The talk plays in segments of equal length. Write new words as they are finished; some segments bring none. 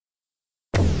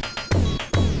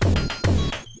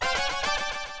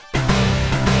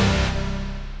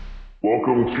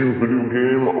Welcome to Video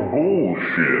Game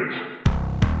Bullshit.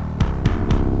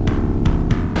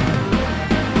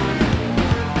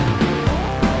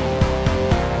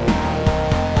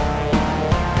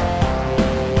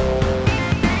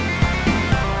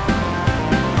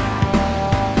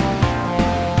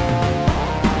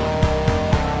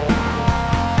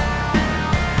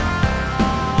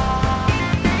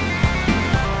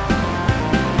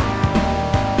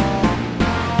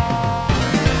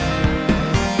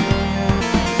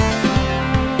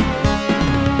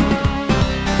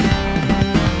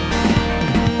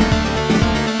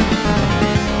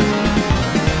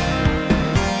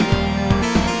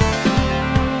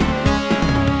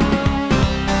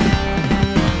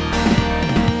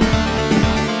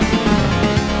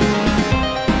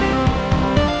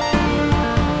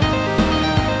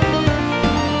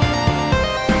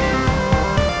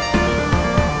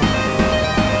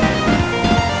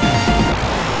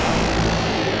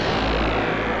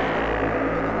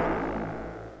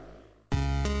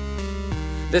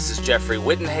 This is Jeffrey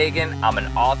Wittenhagen. I'm an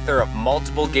author of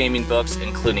multiple gaming books,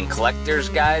 including collector's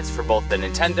guides for both the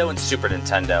Nintendo and Super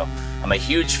Nintendo. I'm a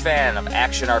huge fan of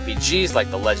action RPGs like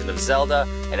The Legend of Zelda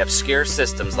and obscure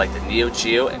systems like the Neo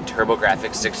Geo and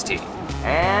TurboGrafx 16.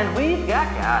 And we've got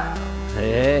Kyle.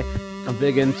 Hey, I'm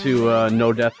big into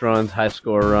no death runs, high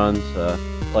score runs,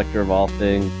 collector of all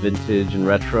things vintage and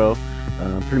retro,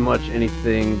 pretty much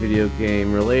anything video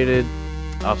game related.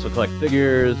 I also collect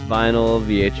figures, vinyl,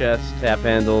 VHS, tap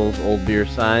handles, old beer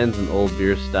signs, and old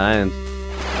beer steins.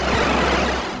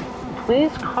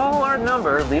 Please call our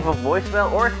number, leave a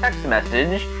voicemail or a text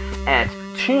message at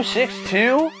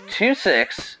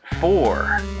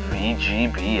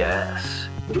 262-264-VGBS.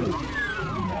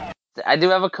 I do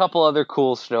have a couple other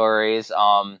cool stories.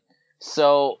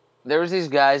 So there was these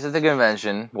guys at the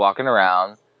convention walking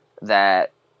around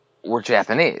that were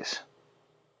Japanese.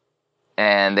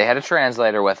 And they had a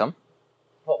translator with them.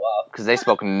 Oh, wow. Because they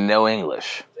spoke no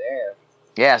English. Damn.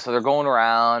 Yeah, so they're going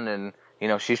around and,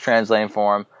 she's translating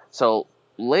for them. So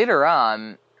later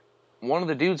on, one of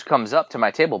the dudes comes up to my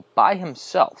table by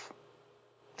himself.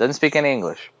 Doesn't speak any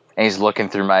English. And he's looking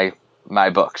through my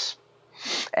books.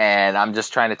 And I'm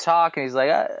just trying to talk, and he's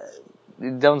like,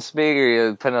 don't speak, or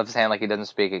he's putting up his hand like he doesn't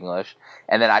speak English.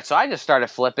 And then I just started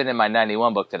flipping in my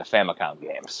 91 book to the Famicom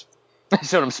games. I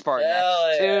showed him Spartan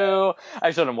X2. Yeah.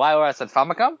 I showed him WiiWare. I said,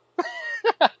 Famicom?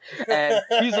 And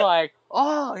he's like,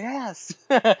 oh, yes.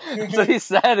 So he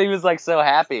said he was, so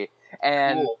happy.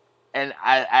 And cool. And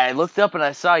I looked up and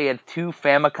I saw he had 2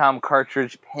 Famicom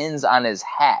cartridge pins on his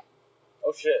hat.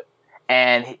 Oh, shit.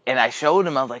 And I showed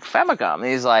him, I was like, Famicom. And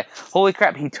he's like, holy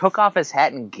crap. He took off his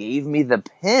hat and gave me the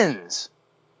pins.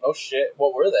 Oh, shit.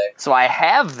 What were they? So I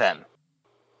have them.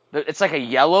 It's like a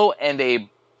yellow and a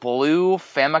blue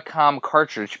Famicom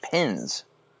cartridge pins.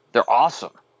 They're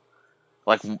awesome.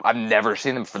 I've never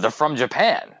seen them. They're from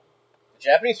Japan.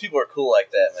 Japanese people are cool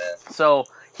like that, man. So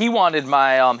he wanted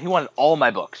he wanted all my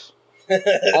books,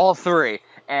 all 3,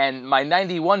 and my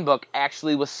 91 book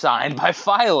actually was signed by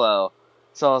Philo.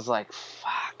 So I was like,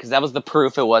 fuck, because that was the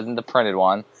proof. It wasn't the printed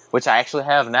one, which I actually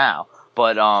have now.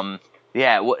 But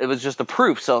yeah, it was just the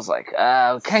proof. So I was like,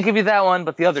 can't give you that one,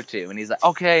 but the other 2. And he's like,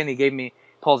 okay, and he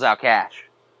pulls out cash.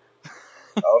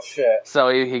 Oh, shit. So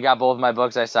he got both my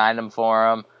books. I signed them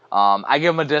for him. I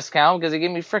give him a discount because he gave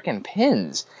me freaking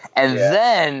pins. And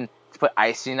then, to put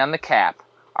icing on the cap,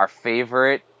 our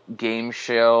favorite game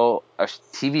show, a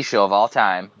TV show of all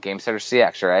time, GameSetter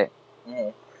CX, right?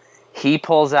 Mm-hmm. He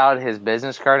pulls out his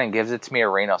business card and gives it to me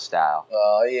arena style.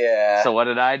 Oh, yeah. So what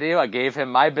did I do? I gave him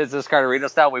my business card arena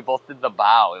style. We both did the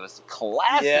bow. It was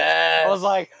classic. Yes. I was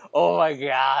like, oh my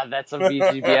God, that's a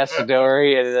BGBS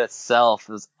story in itself.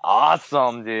 It was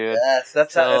awesome, dude. Yes,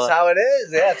 that's how it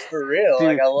is. Yeah, it's for real.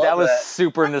 Dude, I love that. That was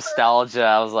super nostalgia.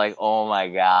 I was like, oh my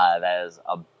God, that is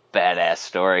a badass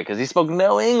story. Because he spoke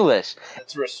no English.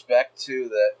 It's respect, too,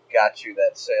 that got you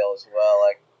that sale as well.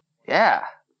 Yeah.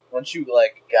 Once you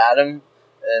got him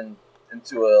and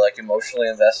into a emotionally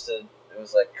invested, it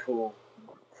was cool.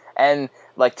 And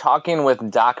talking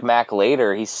with Doc Mack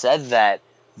later, he said that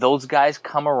those guys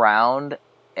come around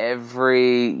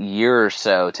every year or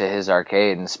so to his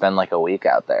arcade and spend a week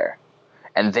out there.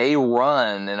 And they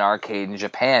run an arcade in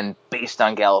Japan based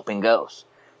on Galloping Ghost.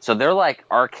 So they're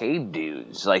arcade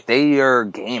dudes. They are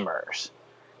gamers.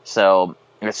 So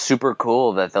it's super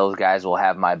cool that those guys will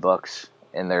have my books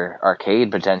in their arcade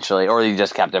potentially, or they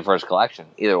just kept their first collection.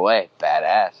 Either way,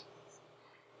 badass.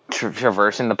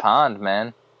 Traversing the pond,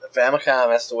 man. The Famicom,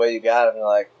 that's the way you got it. And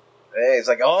hey, it's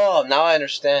oh, now I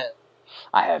understand.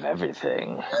 I have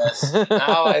everything. Yes.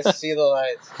 Now I see the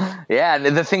lights. Yeah, and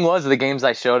the thing was, the games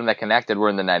I showed him that connected were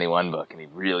in the 91 book, and he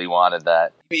really wanted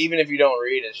that. Even if you don't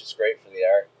read, it's just great for the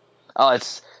art. Oh,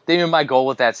 even my goal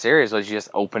with that series was you just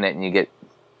open it and you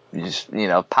just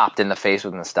popped in the face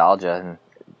with nostalgia, and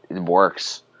it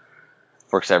works.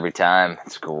 Works every time.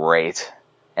 It's great.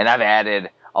 And I've added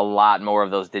a lot more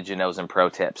of those Did You Knows and Pro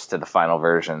Tips to the final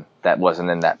version that wasn't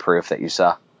in that proof that you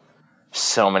saw.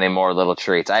 So many more little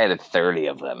treats. I added 30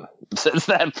 of them since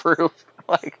that proof.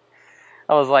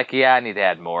 I was like, yeah, I need to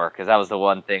add more, because that was the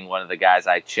one thing one of the guys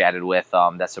I chatted with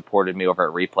that supported me over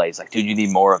at Replays, like, dude, you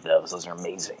need more of those. Those are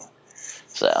amazing.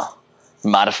 So,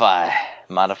 modify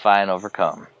and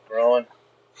overcome. Growing.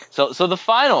 So the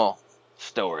final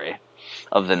story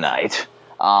of the night,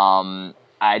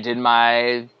 I did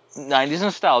my 90s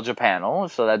nostalgia panel,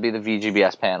 so that'd be the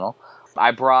VGBS panel.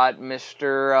 I brought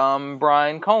Mr.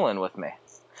 Brian Cullen with me.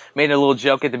 Made a little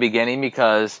joke at the beginning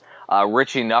because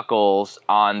Richie Knuckles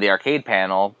on the arcade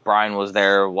panel, Brian was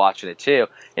there watching it too,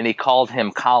 and he called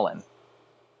him Colin.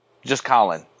 Just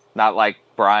Colin. Not like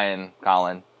Brian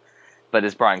Colin, but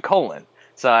it's Brian Cullen.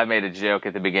 So I made a joke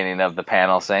at the beginning of the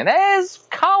panel saying, hey, it's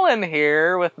Colin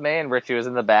here with me, and Richie was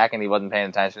in the back and he wasn't paying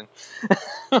attention.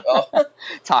 Oh.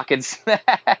 Talking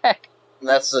smack.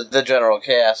 That's the General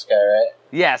Chaos guy, right?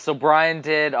 Yeah, so Brian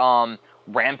did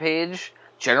Rampage,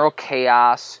 General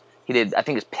Chaos. He did, I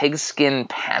think it's Pigskin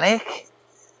Panic,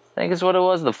 I think is what it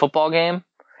was, the football game.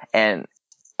 And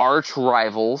Arch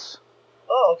Rivals.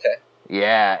 Oh, okay.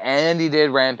 Yeah, and he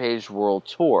did Rampage World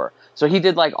Tour. So he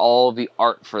did like all of the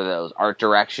art for those, art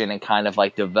direction and kind of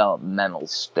like developmental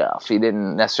stuff. He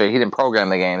didn't program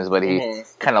the games, but he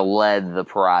kind of led the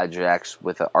projects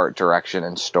with the art direction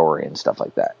and story and stuff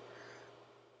like that.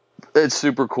 It's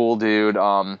super cool, dude.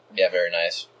 Yeah, very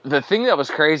nice. The thing that was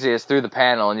crazy is through the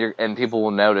panel, and people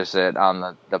will notice it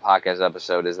on the podcast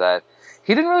episode, is that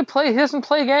he doesn't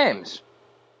play games.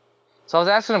 So I was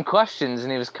asking him questions,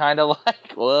 and he was kind of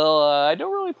like, well, I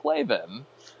don't really play them.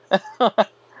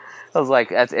 I was like,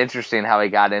 that's interesting how he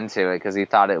got into it, because he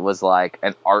thought it was like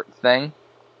an art thing,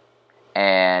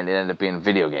 and it ended up being a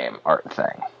video game art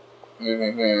thing.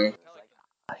 Mm-hmm.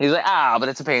 He's like, but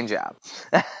it's a paying job.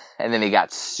 And then he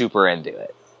got super into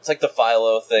it. It's like the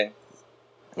Philo thing.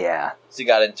 Yeah. So he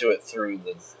got into it through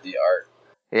the art.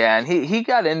 Yeah, and he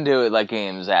got into it like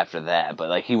games after that, but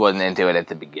like he wasn't into it at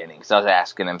the beginning. So I was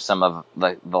asking him some of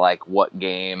the what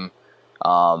game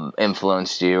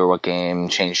influenced you or what game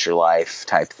changed your life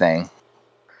type thing.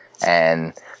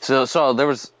 And so there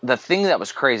was the thing that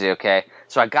was crazy. Okay,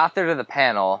 so I got there to the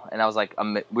panel and I was like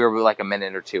we were like a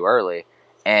minute or two early,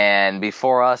 and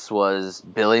before us was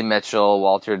Billy Mitchell,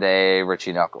 Walter Day,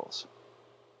 Richie Knuckles.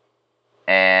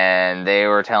 And they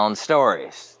were telling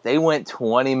stories. They went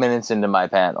 20 minutes into my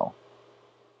panel.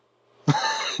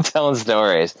 Telling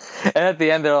stories. And at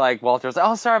the end, they're like, Walter was like,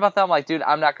 oh, sorry about that. I'm like, dude,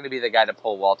 I'm not going to be the guy to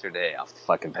pull Walter Day off the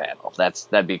fucking panel.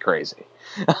 That'd be crazy.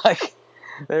 Like,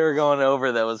 they were going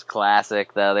over those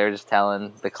classic, though. They were just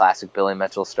telling the classic Billy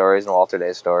Mitchell stories and Walter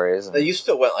Day stories. And... You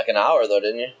still went like an hour, though,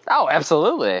 didn't you? Oh,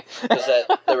 absolutely. Because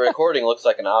the recording looks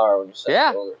like an hour when you said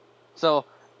it over. So...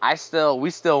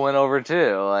 we still went over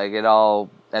too. Like, it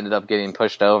all ended up getting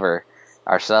pushed over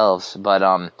ourselves.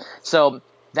 But, so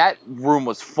that room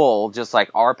was full, just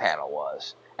like our panel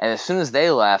was. And as soon as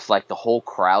they left, like, the whole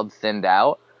crowd thinned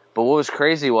out. But what was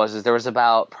crazy is there was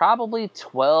about probably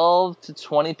 12 to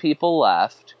 20 people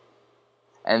left.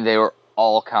 And they were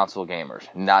all console gamers,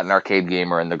 not an arcade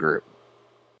gamer in the group.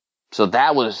 So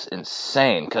that was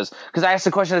insane, because I asked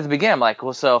the question at the beginning, I'm like,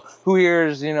 well, so who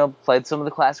here's, played some of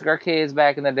the classic arcades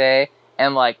back in the day?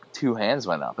 And, like, 2 hands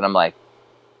went up, and I'm like,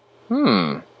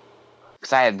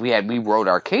 because we wrote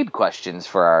arcade questions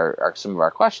for our some of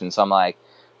our questions, so I'm like,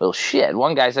 well, shit,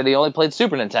 one guy said he only played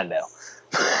Super Nintendo.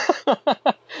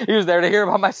 He was there to hear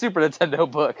about my Super Nintendo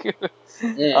book.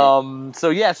 Yeah.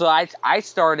 So I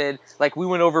started, like, we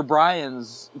went over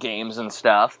Brian's games and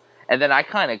stuff, and then I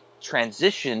kind of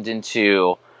transitioned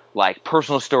into like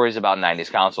personal stories about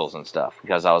 90s consoles and stuff,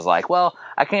 because I was like, well,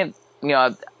 I can't,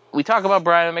 we talk about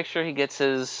Brian and make sure he gets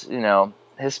his,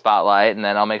 his spotlight, and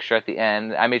then I made sure at the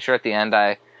end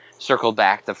I circled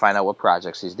back to find out what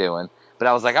projects he's doing. But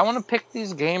I was like, I want to pick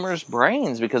these gamers'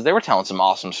 brains, because they were telling some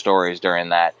awesome stories during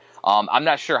that. I'm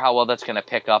not sure how well that's going to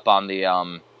pick up on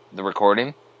the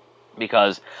recording,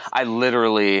 because I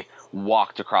literally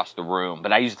walked across the room,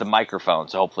 but I used the microphone,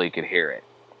 so hopefully you could hear it.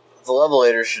 The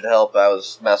levelator should help. I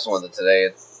was messing with it today.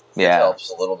 It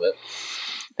helps a little bit.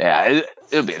 Yeah,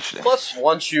 it'll be interesting. Plus,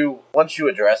 once you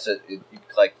address it, you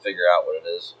like figure out what it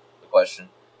is. The question,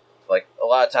 like a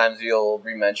lot of times you'll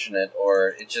re-mention it, or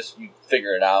it just you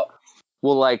figure it out.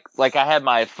 Well, like I had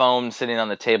my phone sitting on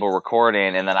the table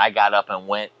recording, and then I got up and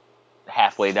went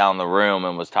halfway down the room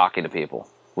and was talking to people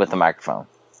with the microphone.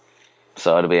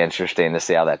 So it'll be interesting to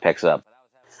see how that picks up.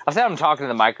 I said I'm talking to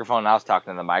the microphone, and I was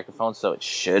talking to the microphone, so it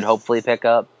should hopefully pick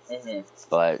up. Mm-hmm.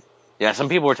 But yeah, some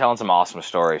people were telling some awesome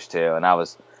stories too, and I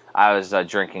was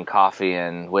drinking coffee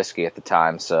and whiskey at the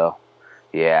time, so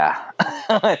yeah.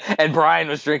 And Brian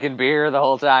was drinking beer the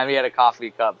whole time. He had a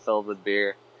coffee cup filled with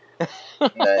beer.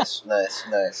 Nice.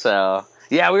 So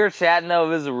yeah, we were chatting though. It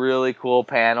was a really cool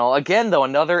panel. Again though,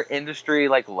 another industry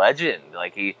like legend.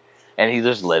 Like he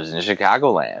just lives in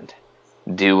Chicagoland.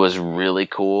 Dude was really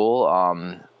cool,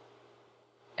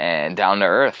 and down to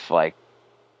earth. Like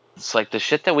it's like the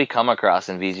shit that we come across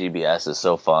in VGBS is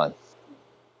so fun.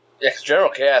 Yeah, 'cause General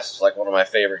Chaos is like one of my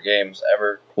favorite games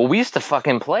ever. Well, we used to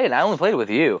fucking play it. I only played it with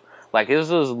you. Like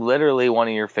this was literally one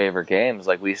of your favorite games.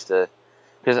 Like we used to.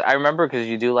 Because I remember, because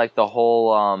you do like the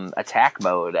whole attack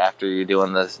mode after you're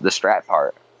doing the strat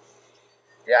part.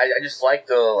 Yeah, I just like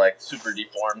the like super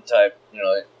deformed type,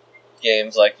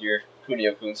 games like your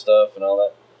Kunio-kun stuff and all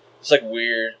that. It's like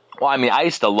weird. Well, I mean, I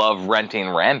used to love renting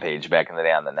Rampage back in the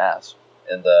day on the NES.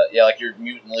 And yeah, like your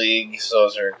Mutant Leagues,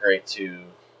 those are great too.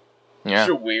 Yeah.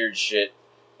 Those are weird shit,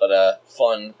 but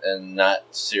fun and not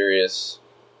serious.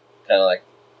 Kind of like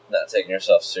not taking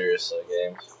yourself seriously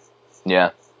games. Yeah.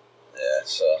 Yeah,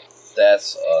 so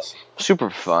that's awesome.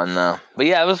 Super fun though. But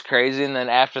yeah, it was crazy. And then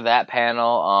after that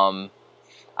panel,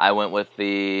 I went with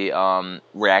the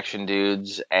Reaction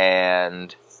dudes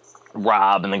and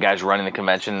Rob and the guys running the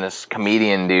convention. This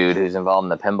comedian dude who's involved in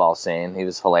the pinball scene. He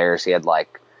was hilarious. He had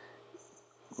like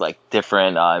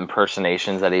different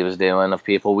impersonations that he was doing of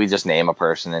people. We just name a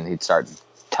person and he'd start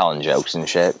telling jokes and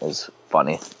shit. It was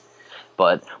funny.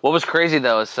 But what was crazy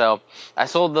though is so I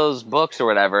sold those books or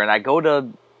whatever, and I go to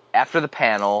after the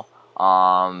panel,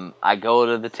 I go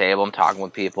to the table, I'm talking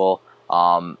with people,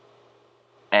 and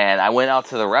I went out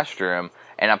to the restroom,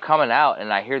 and I'm coming out,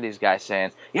 and I hear these guys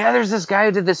saying, yeah, there's this guy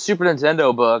who did this Super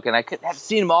Nintendo book, and I have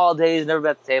seen him all day, he's never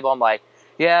been at the table. I'm like,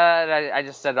 yeah, and I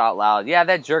just said it out loud, yeah,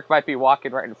 that jerk might be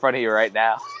walking right in front of you right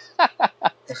now.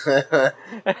 They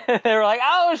were like,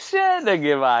 oh, shit, they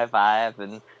give a high five,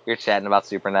 and you're chatting about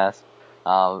Super NES. It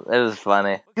was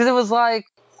funny, because it was like,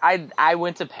 I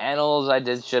went to panels, I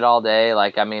did shit all day,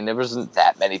 like, I mean, there wasn't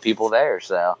that many people there,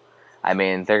 so, I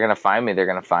mean, they're gonna find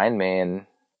me, and,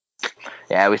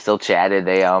 yeah, we still chatted,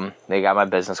 they got my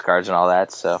business cards and all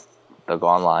that, so, they'll go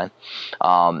online,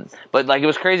 but, like, it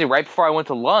was crazy, right before I went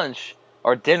to lunch,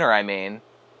 or dinner, I mean,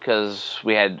 because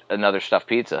we had another stuffed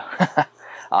pizza,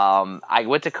 I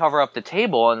went to cover up the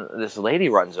table, and this lady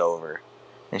runs over,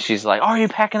 and she's like, oh, are you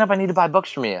packing up? I need to buy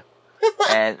books from you.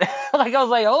 And like I was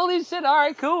like, holy shit, all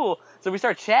right, cool. So we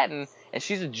start chatting, and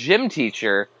she's a gym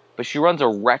teacher, but she runs a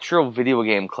retro video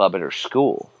game club at her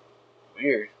school.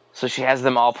 Weird. So she has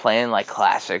them all playing like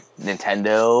classic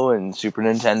Nintendo and Super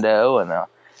Nintendo, and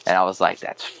I was like,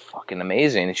 that's fucking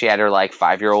amazing. And she had her like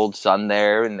 5-year-old son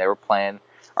there, and they were playing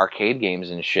arcade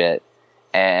games and shit.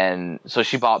 And so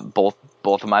she bought both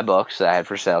of my books that I had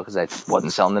for sale because I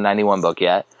wasn't selling the 91 book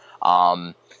yet.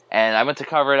 And I went to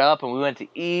cover it up, and we went to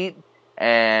eat.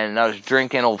 And I was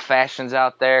drinking old fashions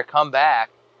out there, come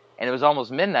back, and it was almost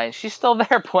midnight, and she's still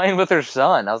there playing with her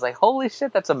son. I was like, holy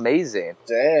shit, that's amazing.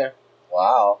 Damn.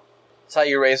 Wow. That's how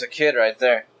you raise a kid right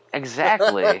there.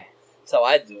 Exactly. That's how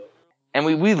I do it. And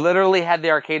we literally had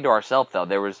the arcade to ourselves, though.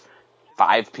 There was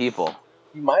 5 people.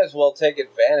 You might as well take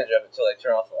advantage of it until they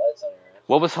turn off the lights on your end.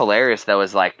 What was hilarious, though,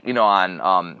 is like,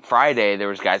 on Friday, there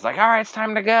was guys like, all right, it's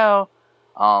time to go.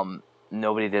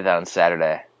 Nobody did that on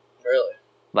Saturday. Really?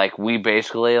 Like, we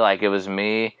basically, like, it was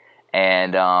me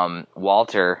and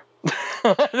Walter,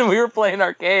 and we were playing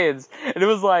arcades, and it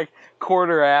was, like,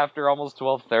 quarter after, almost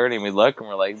 12:30, and we look, and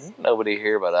we're like, nobody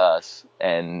here but us,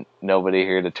 and nobody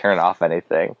here to turn off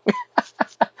anything.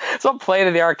 So I'm playing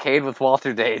in the arcade with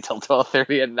Walter Day till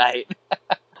 12:30 at night.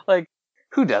 Like,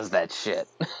 who does that shit?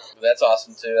 That's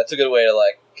awesome, too. That's a good way to,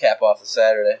 like, cap off the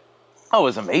Saturday. Oh, it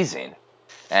was amazing.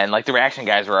 And, like, the Reaction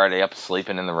guys were already up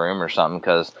sleeping in the room or something,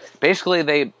 because basically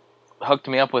they hooked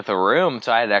me up with a room,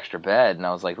 so I had an extra bed, and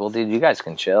I was like, well, dude, you guys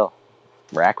can chill.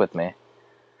 Rack with me.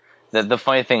 The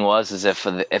funny thing is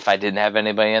if I didn't have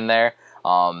anybody in there,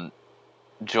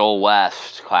 Joel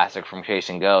West, classic from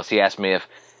Chasing Ghosts, he asked me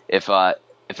if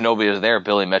nobody was there,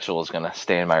 Billy Mitchell was going to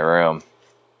stay in my room.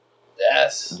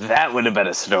 Yes. That would have been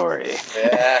a story.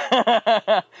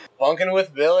 Yeah. Bunking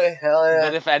with Billy, hell yeah.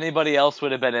 But if anybody else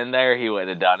would have been in there, he would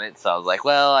have done it. So I was like,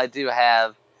 well, I do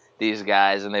have these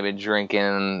guys, and they've been drinking,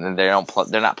 and they're not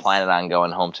planning on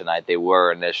going home tonight. They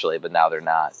were initially, but now they're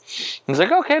not. He's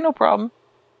like, okay, no problem.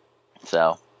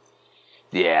 So,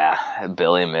 Yeah,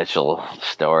 Billy Mitchell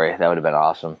story. That would have been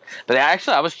awesome. But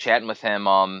actually, I was chatting with him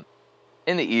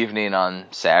in the evening on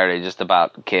Saturday just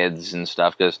about kids and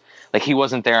stuff because like he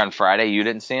wasn't there on Friday. You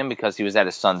didn't see him because he was at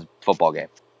his son's football game.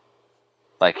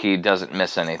 Like he doesn't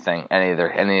miss anything,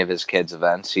 any of his kids'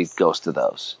 events. He goes to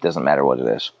those. Doesn't matter what it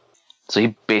is. So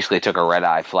he basically took a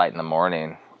red-eye flight in the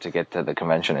morning to get to the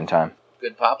convention in time.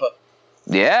 Good papa.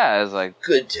 Yeah, I was like,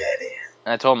 good daddy.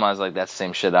 I told him I was like, that's the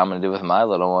same shit I'm gonna do with my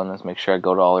little one is make sure I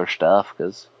go to all her stuff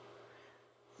because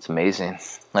it's amazing.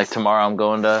 Like tomorrow, I'm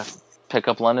going to pick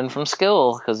up London from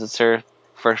school because it's her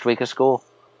first week of school.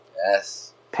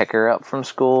 Yes. Pick her up from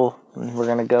school, and we're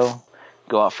gonna go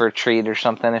out for a treat or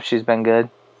something if she's been good.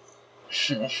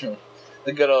 The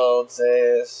good old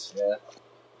days. Yeah.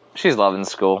 She's loving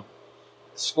school.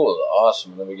 School is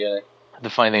awesome in the beginning. The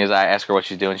funny thing is, I ask her what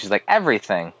she's doing. She's like,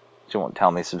 everything. She won't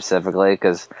tell me specifically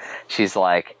because she's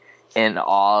like in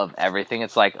awe of everything.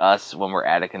 It's like us when we're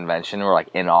at a convention. We're like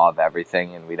in awe of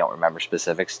everything, and we don't remember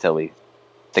specifics till we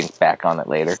think back on it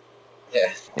later.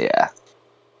 Yeah. Yeah.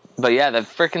 But yeah, the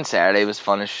frickin' Saturday was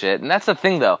fun as shit. And that's the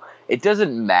thing, though. It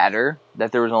doesn't matter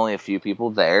that there was only a few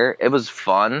people there. It was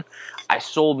fun. I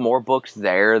sold more books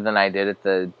there than I did at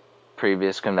the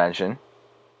previous convention.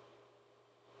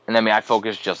 And I mean, I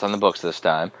focused just on the books this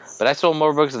time. But I sold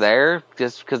more books there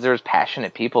just because there was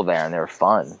passionate people there and they were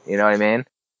fun. You know what I mean?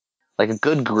 Like a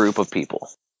good group of people.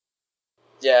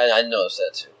 Yeah, I noticed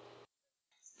that too.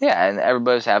 Yeah, and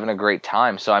everybody was having a great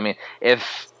time. So, I mean,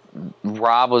 if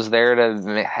Rob was there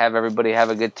to have everybody have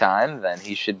a good time, then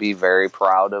he should be very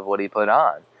proud of what he put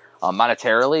on.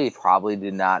 Monetarily, he probably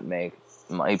did not make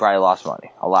money. He probably lost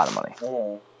money. A lot of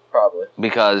money. Probably.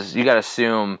 Because you got to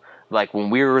assume, like, when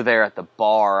we were there at the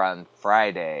bar on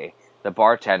Friday, the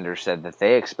bartender said that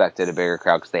they expected a bigger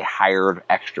crowd because they hired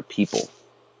extra people.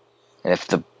 And if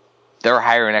they're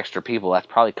hiring extra people, that's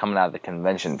probably coming out of the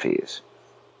convention fees.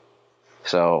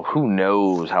 So who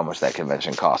knows how much that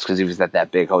convention costs because he was at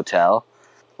that big hotel.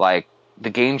 Like,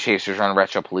 the Game Chasers run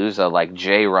Retropalooza, like,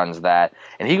 Jay runs that,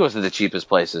 and he goes to the cheapest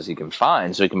places he can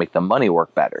find so he can make the money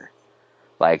work better.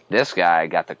 Like, this guy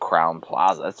got the Crown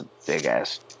Plaza. That's a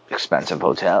big-ass, expensive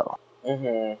hotel.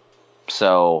 Mm-hmm.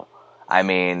 So, I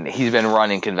mean, he's been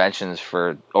running conventions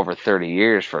for over 30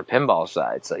 years for a pinball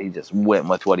side, so he just went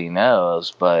with what he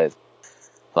knows, but,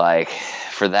 like,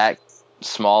 for that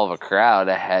small of a crowd,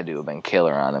 it had to have been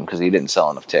killer on him because he didn't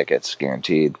sell enough tickets,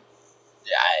 guaranteed.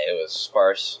 Yeah, it was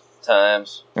sparse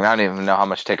times. And I don't even know how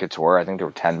much tickets were. I think they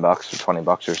were $10 or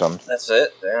 $20 or something. That's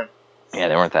it, damn. Yeah,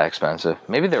 they weren't that expensive.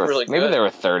 Maybe they were. Really maybe good. they were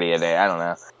 30 a day. I don't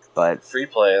know, but Free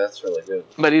play, that's really good.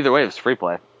 But either way, it was free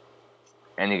play,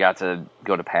 and you got to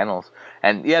go to panels.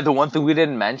 And yeah, the one thing we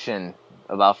didn't mention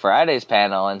about Friday's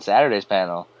panel and Saturday's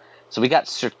panel. So we got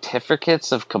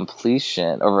certificates of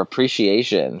completion or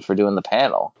appreciation for doing the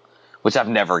panel, which I've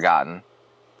never gotten.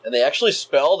 And they actually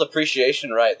spelled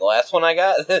appreciation right. The last one I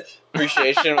got,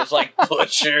 appreciation was like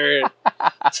butchered.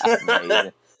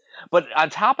 But on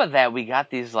top of that, we got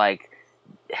these like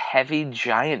heavy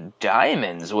giant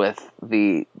diamonds with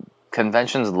the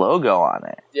convention's logo on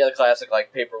it. Yeah, the classic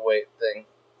like paperweight thing.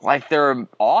 Like, they're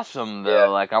awesome, though. Yeah.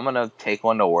 Like, I'm going to take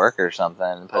one to work or something.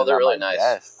 And put Oh, it they're on really my nice.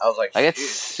 desk. I was like, Like, it's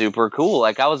super cool.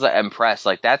 Like, I was impressed.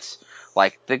 Like, that's,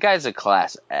 like, the guy's a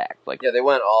class act. Like, yeah, they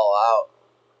went all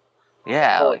out.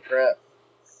 yeah. Holy Like, crap.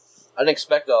 I didn't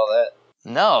expect all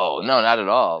that. no, not at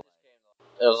all.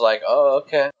 It was like, oh,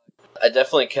 okay. I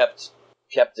definitely kept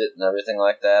it and everything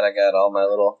like that. I got all my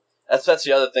little... That's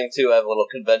the other thing, too. I have a little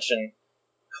convention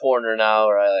corner now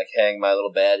where I, like, hang my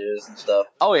little badges and stuff.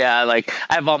 Oh, yeah. Like,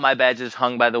 I have all my badges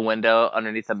hung by the window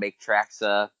underneath the Make Tracks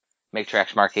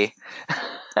marquee.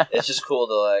 It's just cool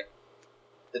to, like...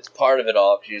 It's part of it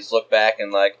all. If you just look back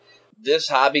and, like, this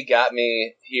hobby got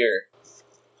me here.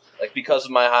 Like, because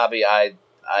of my hobby, I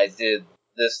did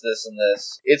this, and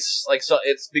this. It's, like, so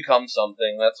it's become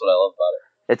something. That's what I love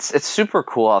about it. It's super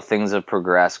cool how things have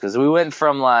progressed, because we went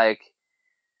from, like,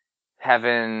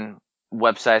 having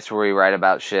websites where we write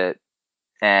about shit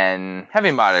and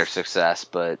having moderate success,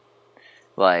 but,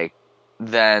 like,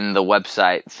 then the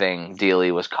website thing dealy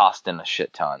was costing a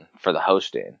shit ton for the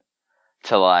hosting,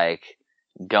 to, like,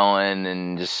 going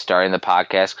and just starting the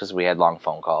podcast because we had long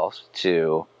phone calls,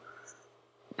 to...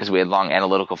 because we had long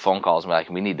analytical phone calls, and we're like,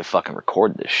 we need to fucking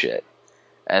record this shit.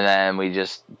 And then we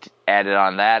just added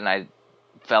on that, and I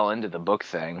fell into the book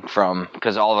thing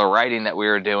because all the writing that we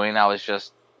were doing, I was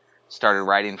just started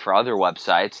writing for other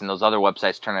websites, and those other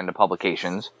websites turned into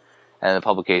publications, and the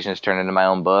publications turned into my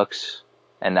own books,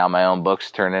 and now my own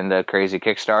books turn into Crazy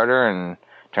Kickstarter, and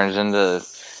turns into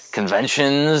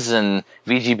conventions, and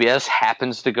VGBS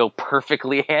happens to go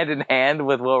perfectly hand in hand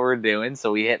with what we're doing,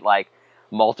 so we hit, like,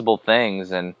 multiple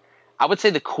things. And I would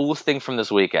say the coolest thing from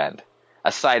this weekend,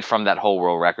 aside from that whole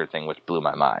world record thing, which blew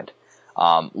my mind,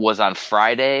 was on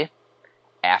Friday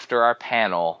after our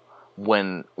panel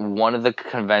when one of the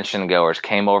convention goers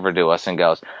came over to us and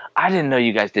goes, I didn't know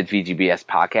you guys did VGBS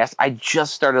podcast. I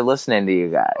just started listening to you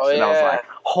guys. Oh, and I was yeah. like,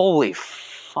 holy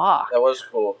fuck. That was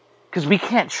cool. Because we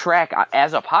can't track,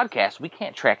 as a podcast, we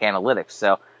can't track analytics.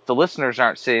 So the listeners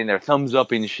aren't sitting there thumbs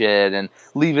up and shit and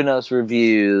leaving us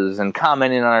reviews and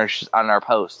commenting on our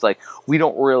posts. Like, we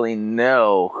don't really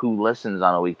know who listens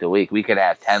on a week to week. We could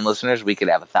have 10 listeners. We could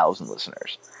have 1,000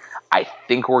 listeners. I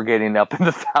think we're getting up in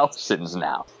the thousands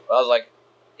now. I was like,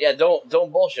 yeah, don't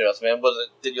bullshit us, man.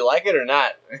 Did you like it or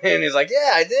not? And he's like,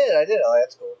 yeah, I did. Oh,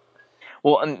 that's cool.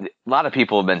 Well, and a lot of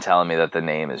people have been telling me that the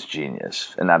name is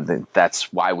genius, and I think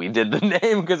that's why we did the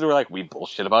name, because we're like, we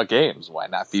bullshit about games. Why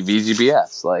not be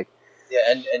VGBS? Like,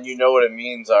 yeah, and you know what it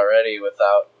means already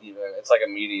without even. It's like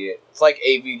immediate. It's like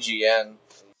AVGN.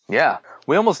 Yeah,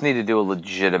 we almost need to do a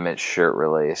legitimate shirt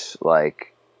release,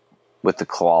 like with the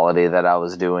quality that I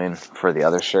was doing for the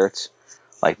other shirts.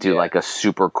 Like, do like a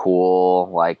super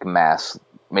cool, like, mass,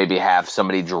 maybe have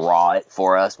somebody draw it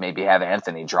for us, maybe have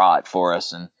Anthony draw it for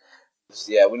us, and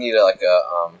yeah, we need a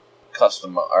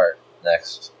custom art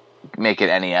next. Make it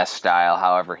NES style,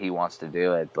 however he wants to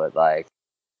do it, but, like,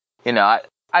 you know,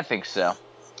 I think so.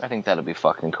 I think that'll be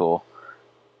fucking cool.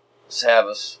 Just have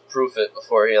us proof it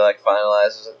before he, like,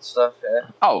 finalizes it and stuff, yeah?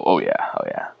 Oh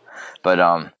yeah.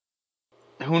 But,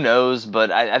 who knows,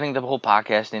 but I think the whole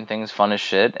podcasting thing is fun as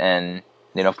shit, and,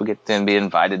 you know, if we get to be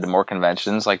invited to more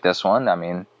conventions like this one, I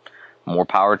mean, more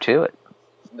power to it.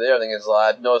 The other thing is,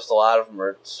 I've noticed a lot of them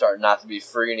are starting not to be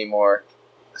free anymore.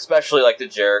 Especially, like, the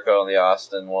Jericho and the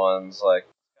Austin ones, like...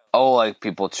 Oh, like,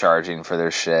 people charging for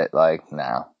their shit, like,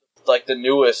 no. Like, the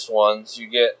newest ones you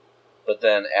get, but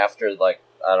then after, like,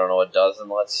 I don't know, a dozen,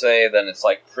 let's say, then it's,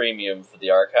 like, premium for the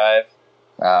archive.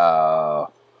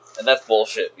 Oh. And that's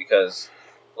bullshit, because,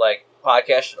 like,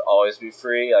 podcasts should always be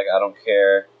free, like, I don't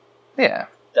care. Yeah.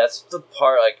 That's the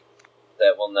part, like,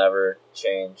 that will never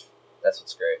change. That's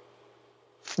what's great.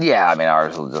 Yeah, I mean,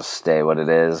 ours will just stay what it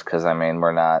is, because, I mean,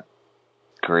 we're not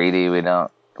greedy. We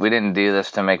didn't do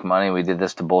this to make money. We did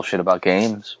this to bullshit about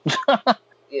games.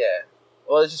 Yeah.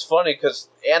 Well, it's just funny, because,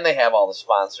 and they have all the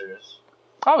sponsors.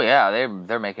 Oh, yeah,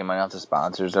 they're making money off the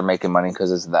sponsors. They're making money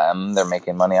because it's them. They're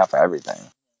making money off of everything.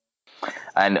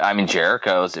 And, I mean,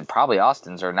 Jericho's and probably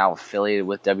Austin's are now affiliated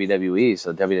with WWE,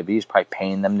 so WWE's probably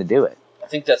paying them to do it. I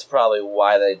think that's probably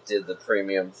why they did the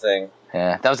premium thing.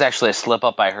 Yeah, that was actually a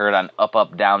slip-up I heard on Up,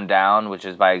 Up, Down, Down, which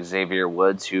is by Xavier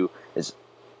Woods, who is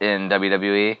in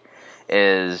WWE,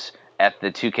 is at the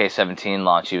 2K17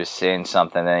 launch, he was saying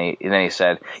something, and then he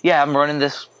said, yeah, I'm running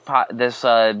this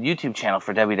YouTube channel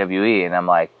for WWE, and I'm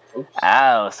like, oops.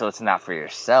 Oh, so it's not for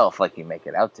yourself like you make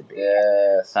it out to be.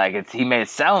 Yes. Like, he made it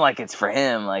sound like it's for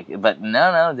him, like, but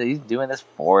no, he's doing this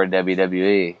for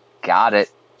WWE. Got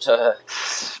it.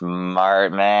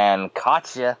 Smart man.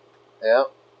 Caught ya.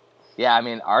 Yep. Yeah, I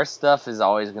mean, our stuff is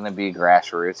always going to be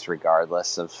grassroots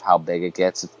regardless of how big it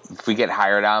gets. If we get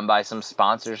hired on by some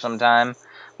sponsor sometime,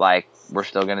 like, we're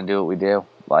still going to do what we do.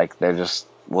 Like, we'll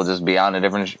just be on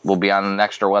we'll be on an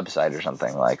extra website or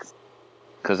something, like,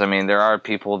 because, I mean, there are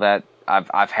people that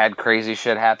I've had crazy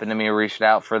shit happen to me who reached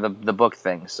out for the book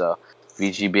thing, so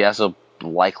VGBS will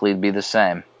likely be the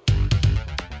same.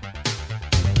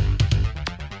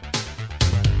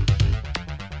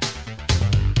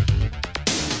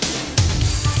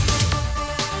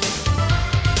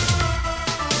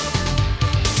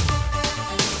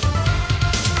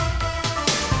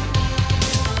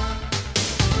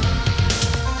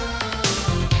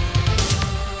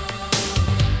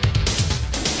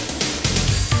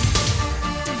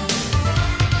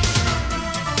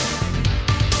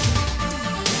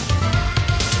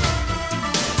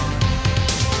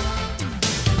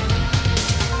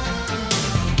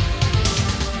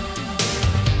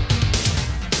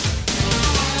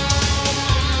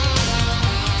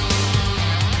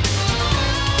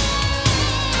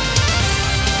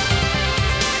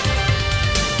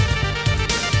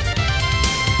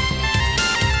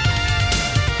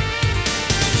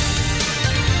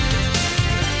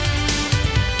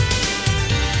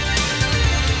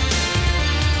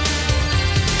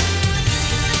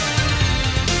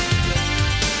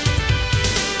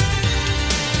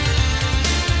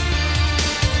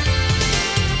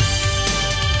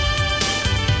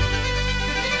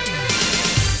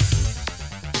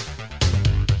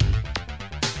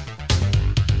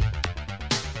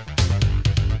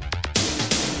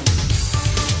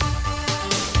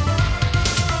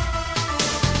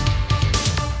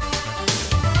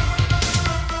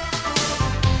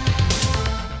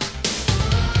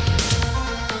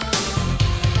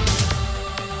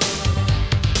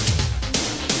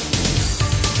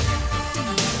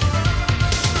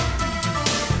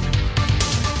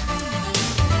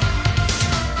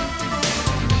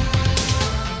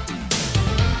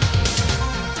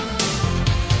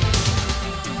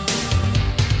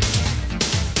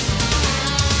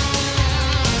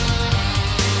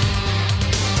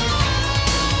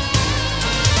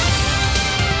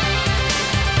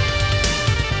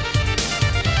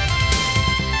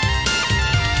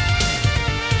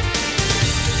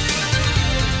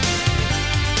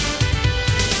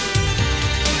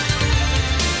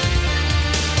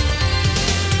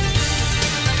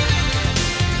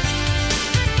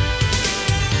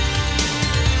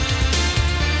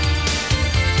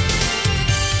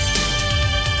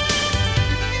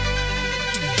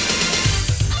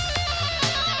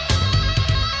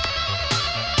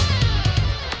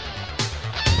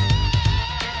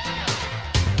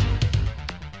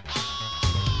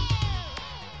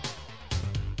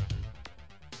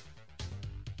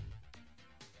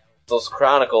 those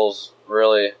Chronicles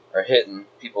really are hitting.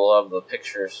 People love the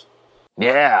pictures.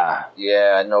 Yeah.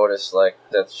 Yeah, I noticed, like,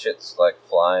 that shit's, like,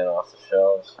 flying off the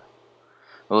shelves.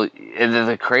 Well,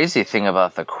 the crazy thing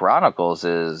about the Chronicles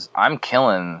is I'm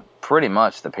killing pretty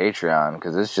much the Patreon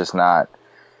because it's just not.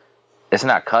 It's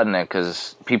not cutting it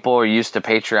because people are used to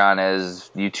Patreon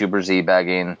as YouTubers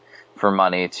e-begging for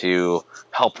money to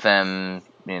help them,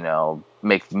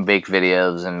 make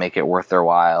videos and make it worth their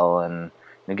while and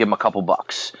give them a couple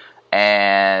bucks.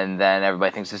 And then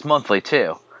everybody thinks it's monthly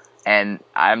too. And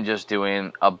I'm just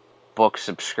doing a book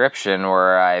subscription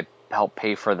where I help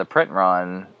pay for the print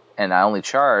run and I only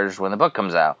charge when the book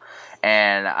comes out.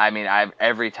 And I mean,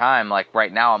 every time, like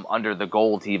right now I'm under the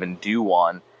goal to even do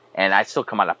one. And I still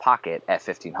come out of pocket at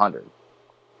 $1,500.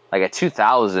 Like at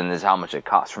 $2,000 is how much it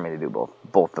costs for me to do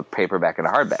both the paperback and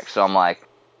the hardback. So I'm like,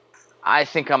 I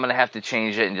think I'm gonna have to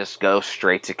change it and just go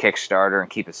straight to Kickstarter and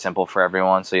keep it simple for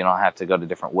everyone, so you don't have to go to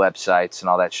different websites and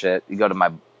all that shit. You go to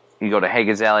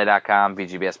HeyGazali.com,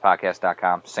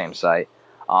 BGBSPodcast.com, same site,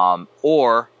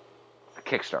 or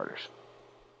Kickstarters.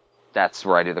 That's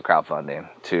where I do the crowdfunding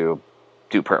to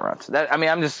do print runs.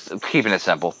 I'm just keeping it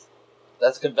simple.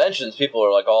 That's conventions. People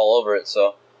are like all over it.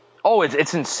 So,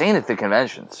 it's insane at the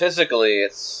conventions. Physically,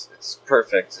 it's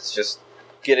perfect. It's just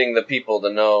getting the people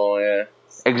to know. Yeah,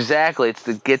 exactly. It's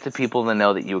to get the people to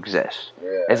know that you exist.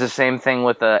 Yeah. It's the same thing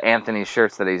with the Anthony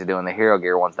shirts that he's doing, the Hero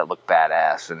Gear ones that look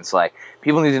badass. And it's like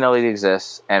people need to know that he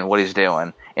exists and what he's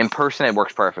doing. In person, it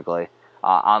works perfectly.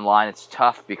 Online, it's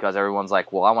tough because everyone's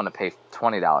like, "Well, I want to pay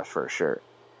 $20 for a shirt."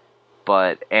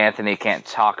 But Anthony can't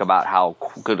talk about how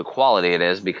good a quality it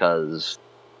is because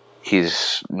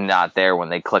he's not there when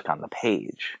they click on the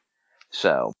page.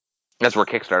 So that's where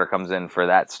Kickstarter comes in for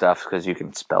that stuff because you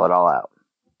can spell it all out.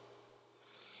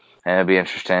 And it'd be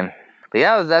interesting. But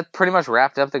yeah, that pretty much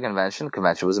wrapped up the convention. The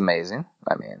convention was amazing.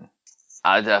 I mean,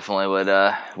 I definitely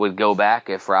would go back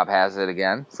if Rob has it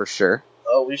again, for sure.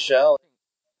 Oh, we shall.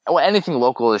 Well, anything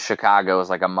local to Chicago is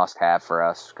like a must-have for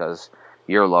us because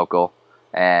you're local.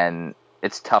 And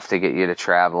it's tough to get you to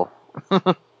travel. Yeah,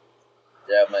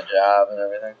 my job and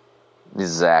everything.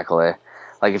 Exactly.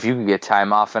 Like, if you could get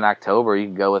time off in October, you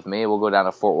can go with me. We'll go down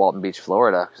to Fort Walton Beach,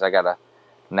 Florida, because I got a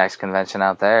nice convention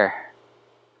out there.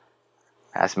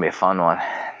 That's going to be a fun one.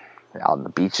 Out on the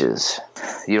beaches.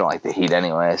 You don't like the heat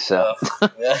anyway, so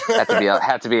yeah.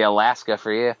 have to be Alaska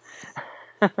for you.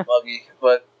 Muggy,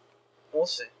 but we'll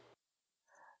see.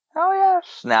 Oh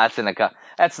yes. No,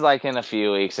 that's like in a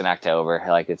few weeks in October.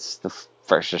 Like it's the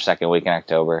first or second week in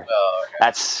October. Oh,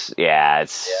 okay. Yeah.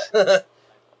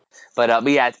 But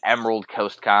yeah, it's Emerald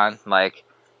Coast Con. Like,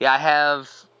 yeah, I have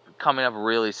coming up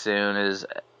really soon is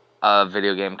a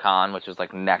video game con, which is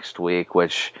like next week,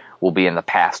 which will be in the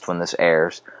past when this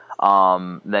airs.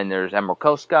 Then there's Emerald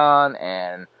Coast Con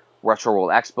and Retro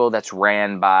World Expo that's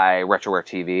ran by RetroWare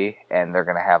TV, and they're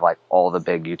gonna have like all the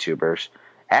big YouTubers.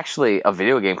 Actually, a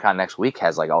video game con next week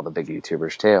has like all the big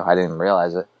YouTubers too. I didn't even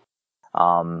realize it.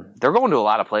 They're going to a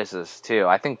lot of places too.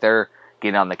 I think they're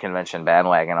getting on the convention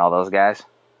bandwagon, all those guys. So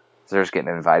they're just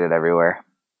getting invited everywhere.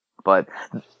 But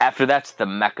after that's the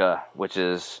Mecca, which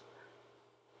is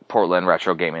Portland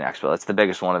Retro Gaming Expo. It's the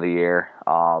biggest one of the year.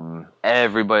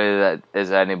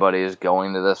 Anybody is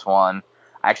going to this one.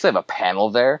 I actually have a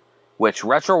panel there, which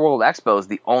Retro World Expo is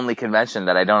the only convention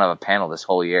that I don't have a panel this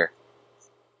whole year.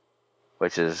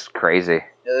 Which is crazy.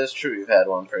 Yeah, that's true. You've had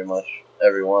one pretty much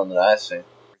every one that I've seen.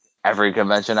 Every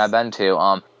convention I've been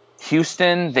to.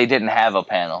 Houston, they didn't have a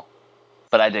panel.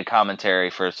 But I did commentary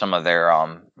for some of their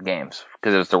games.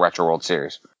 Because it was the Retro World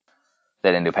Series. They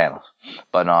didn't do panels.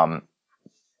 But,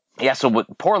 yeah, so with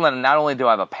Portland, not only do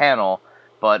I have a panel,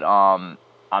 but I'm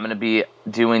going to be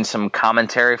doing some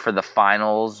commentary for the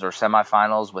finals or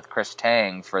semifinals with Chris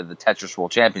Tang for the Tetris World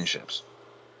Championships.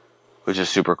 Which is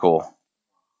super cool.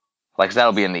 Like, 'cause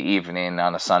that'll be in the evening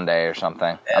on a Sunday or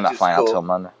something. Yeah, I'm not flying out till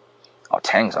Monday. Oh,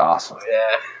 Tang's awesome.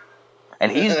 Yeah.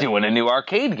 And he's doing a new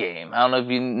arcade game. I don't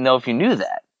know if you knew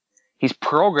that. He's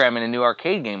programming a new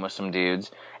arcade game with some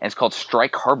dudes, and it's called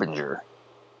Strike Harbinger.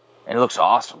 And it looks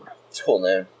awesome. It's a cool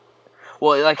name.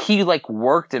 Well, like, he,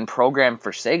 worked and programmed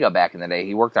for Sega back in the day.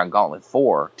 He worked on Gauntlet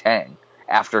 4, Tang,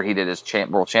 after he did his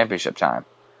World Championship time.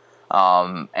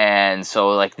 And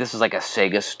so, this is like a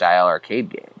Sega-style arcade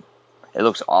game. It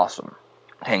looks awesome.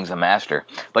 Tang's a master.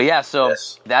 But yeah, so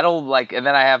yes. That'll and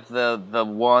then I have the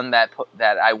one that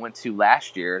I went to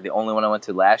last year, the only one I went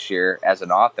to last year as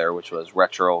an author, which was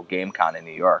Retro Game Con in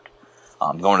New York.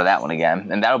 I'm going to that one again,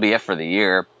 and that'll be it for the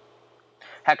year.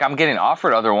 Heck, I'm getting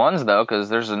offered other ones though, because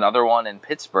there's another one in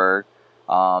Pittsburgh.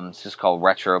 It's just called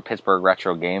Pittsburgh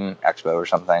Retro Game Expo or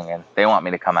something, and they want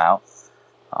me to come out.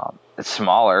 It's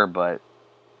smaller, but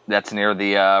that's near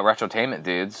the Retrotainment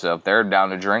dudes. So if they're down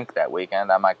to drink that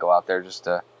weekend, I might go out there just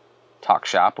to talk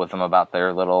shop with them about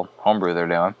their little homebrew they're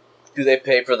doing. Do they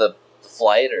pay for the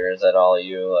flight, or is that all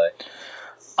you, like?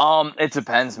 It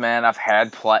depends, man. I've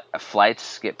had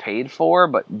flights get paid for,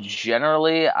 but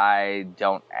generally I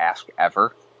don't ask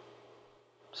ever.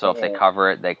 So if they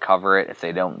cover it, they cover it. If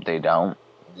they don't, they don't.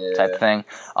 Yeah. Type thing.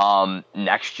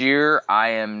 Next year, I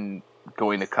am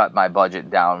going to cut my budget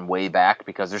down way back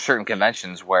because there's certain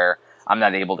conventions where I'm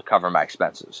not able to cover my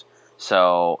expenses.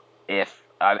 So if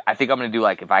I think I'm going to do,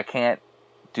 like, if I can't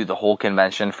do the whole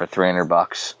convention for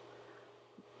 $300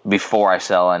 before I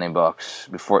sell any books,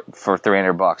 for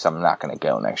 $300, I'm not going to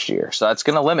go next year. So that's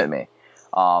going to limit me.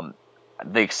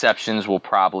 The exceptions will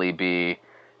probably be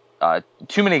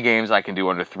too many games I can do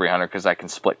under 300 because I can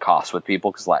split costs with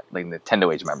people because like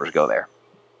Nintendo Age members go there.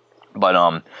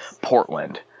 But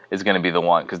Portland is going to be the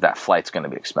one because that flight's going to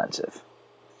be expensive.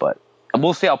 But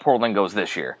we'll see how Portland goes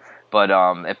this year. But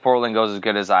if Portland goes as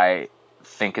good as I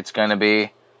think it's going to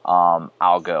be,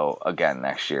 I'll go again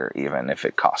next year, even if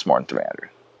it costs more than 300.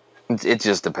 It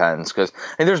just depends because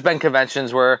there's been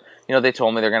conventions where they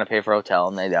told me they're going to pay for a hotel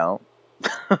and they don't.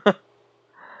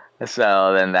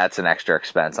 So then that's an extra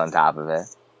expense on top of it,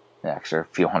 an extra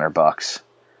few $100.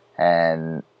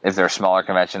 And if they're a smaller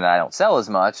convention and I don't sell as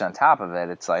much on top of it,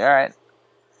 it's like, all right,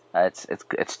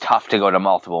 it's tough to go to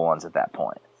multiple ones at that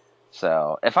point.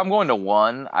 So if I'm going to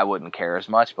one, I wouldn't care as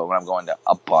much, but when I'm going to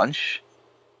a bunch,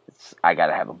 I got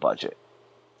to have a budget.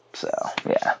 So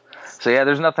yeah,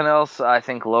 there's nothing else I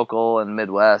think local and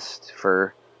Midwest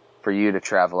for you to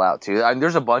travel out to. I mean,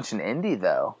 there's a bunch in Indy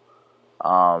though.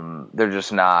 They're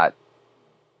just not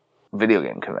video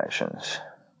game conventions.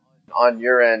 On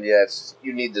your end, yes,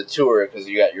 you need the tour because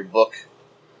you got your book.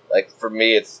 Like, for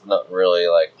me, it's not really,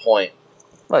 like, point.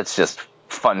 Well, it's just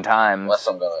fun times. Unless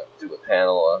I'm going to do a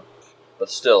panel.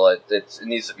 But still, it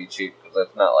needs to be cheap because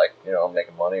it's not like, I'm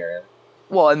making money or anything.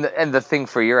 Well, and the thing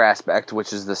for your aspect,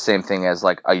 which is the same thing as,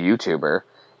 like, a YouTuber,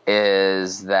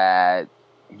 is that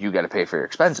you got to pay for your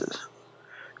expenses.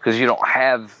 Because you don't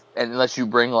have, unless you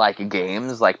bring, like,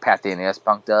 games like Pat the NES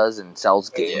Punk does and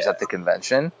sells games at the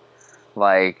convention,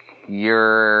 like,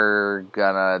 you're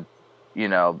gonna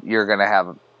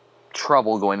have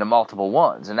trouble going to multiple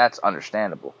ones, and that's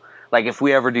understandable. Like, if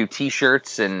we ever do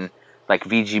t-shirts and, like,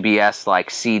 VGBS, like,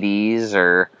 CDs,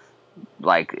 or,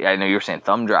 like, I know you were saying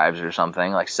thumb drives or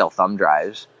something, like, sell thumb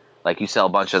drives. Like, you sell a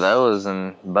bunch of those,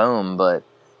 and boom, but,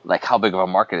 like, how big of a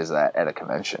market is that at a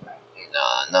convention?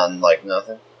 Nah,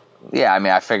 nothing. Yeah, I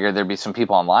mean, I figured there'd be some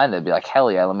people online that'd be like,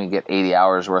 hell yeah, let me get 80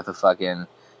 hours worth of fucking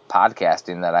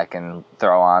podcasting that I can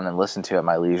throw on and listen to at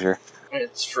my leisure.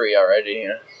 It's free already,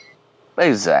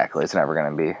 Exactly. It's never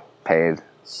going to be paid.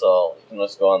 So, you can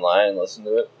just go online and listen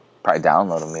to it. Probably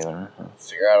download them even.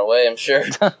 Figure out a way, I'm sure.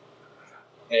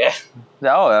 Yeah.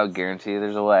 No, I'll guarantee you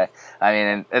there's a way. I mean,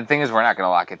 and the thing is, we're not going to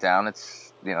lock it down.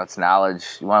 It's, it's knowledge.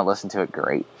 You want to listen to it,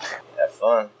 great. Have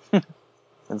fun.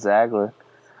 Exactly.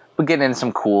 But getting in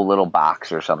some cool little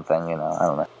box or something, I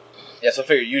don't know. Yeah, so I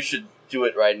figure you should do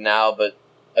it right now, but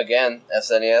again,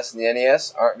 SNES and the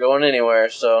NES aren't going anywhere,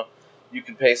 so you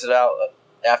can pace it out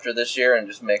after this year and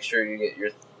just make sure you get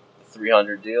your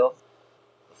 300 deal.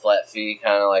 The flat fee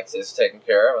kind of like is taken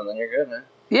care of, and then you're good, man.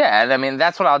 Yeah, and I mean,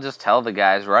 that's what I'll just tell the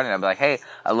guys running. I'll be like, hey,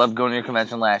 I loved going to your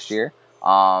convention last year.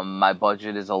 My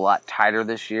budget is a lot tighter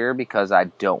this year because I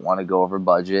don't want to go over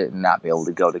budget and not be able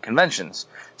to go to conventions.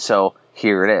 So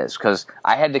here it is. Because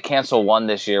I had to cancel one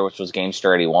this year, which was Gamester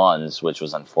 81's, which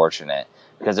was unfortunate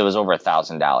because it was over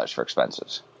 $1,000 for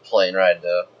expenses. Plane ride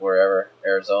to wherever,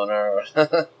 Arizona. Or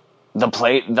The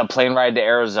plane ride to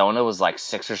Arizona was like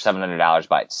 $600 or $700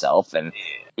 by itself, and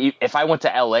if I went to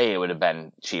LA, it would have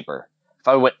been cheaper. If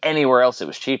I went anywhere else, it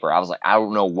was cheaper. I was like, I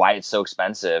don't know why it's so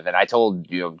expensive. And I told,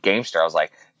 Gamester, I was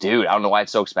like, dude, I don't know why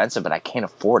it's so expensive, but I can't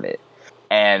afford it.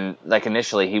 And, like,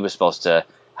 initially he was supposed to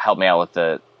help me out with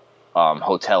the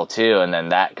hotel, too. And then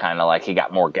that kind of, like, he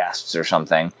got more guests or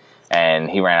something. And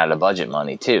he ran out of budget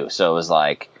money, too. So it was,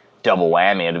 like, double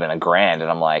whammy. It would have been $1,000. And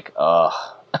I'm like, ugh.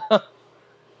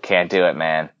 Can't do it,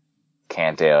 man.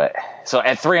 Can't do it. So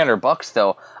at $300,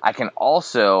 though, I can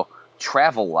also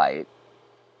travel light.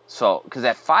 So, because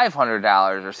at $500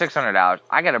 or $600,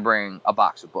 I got to bring a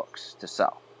box of books to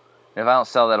sell. And if I don't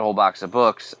sell that whole box of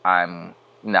books, I'm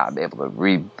not able to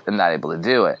read. I'm not able to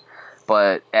do it.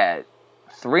 But at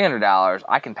 $300,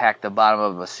 I can pack the bottom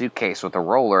of a suitcase with a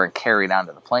roller and carry it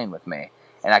onto the plane with me,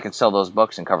 and I can sell those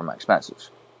books and cover my expenses.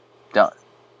 Done.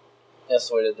 That's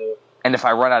the way to do it. And if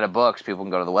I run out of books, people can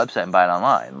go to the website and buy it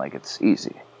online. Like, it's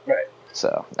easy. Right.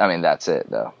 So, I mean, that's it,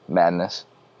 though. Madness.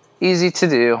 Easy to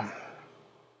do.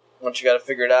 Once you got to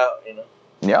figure it out,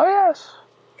 Oh, yes.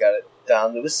 Got it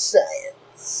down to a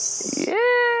science. Yeah.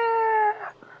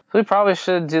 So we probably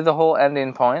should do the whole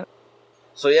ending point.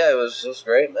 So yeah, it was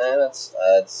great, man. It's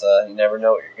you never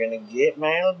know what you're gonna get,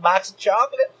 man. A box of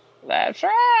chocolate. That's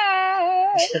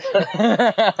right.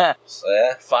 So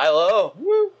yeah, Philo.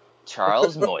 Woo.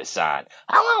 Charles Moisant.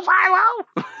 Hello, Philo.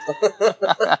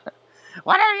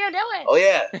 What are you doing? Oh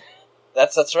yeah,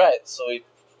 that's right. So we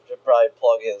should probably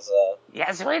plug his.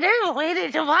 Yes, we do. We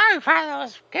need to plug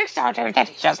Philo's Kickstarter that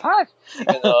he just launched.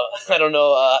 Even though I don't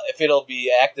know if it'll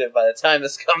be active by the time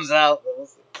this comes out.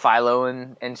 Philo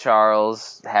and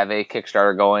Charles have a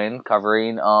Kickstarter going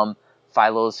covering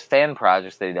Philo's fan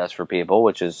projects that he does for people,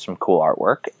 which is some cool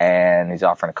artwork, and he's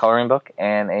offering a coloring book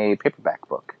and a paperback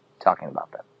book talking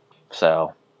about them.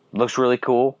 So, looks really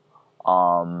cool.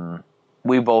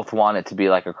 We both want it to be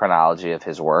like a chronology of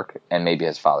his work, and maybe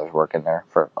his father's work in there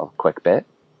for a quick bit.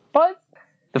 But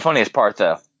the funniest part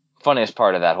of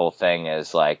that whole thing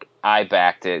is, like, I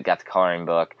backed it, got the coloring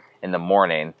book in the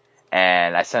morning,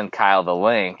 and I sent Kyle the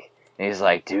link, and he's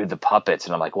like, dude, the puppets.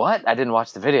 And I'm like, what? I didn't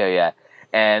watch the video yet.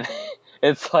 And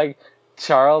it's like,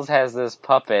 Charles has this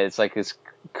puppet. It's like this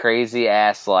crazy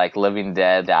ass, like, Living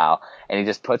Dead doll. And he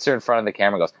just puts her in front of the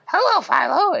camera and goes, hello,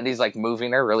 Philo. And he's like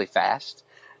moving her really fast.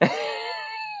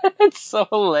 It's so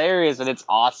hilarious and it's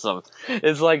awesome.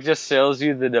 It's like just shows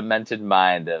you the demented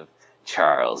mind of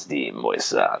Charles D.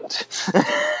 Moisant.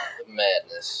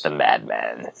 Madness. The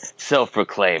madman.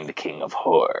 Self-proclaimed king of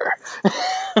horror.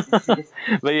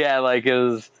 But yeah, like it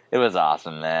was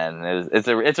awesome, man. It's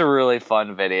a really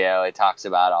fun video. It talks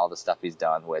about all the stuff he's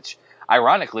done, which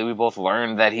ironically we both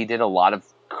learned that he did a lot of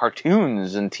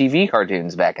cartoons and TV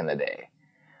cartoons back in the day.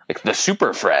 Like the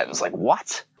Super Friends. Like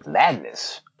what?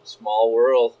 Madness. Small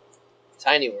world.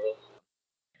 Tiny world.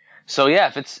 So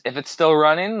yeah, if it's still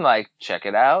running, like check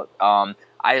it out.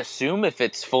 I assume if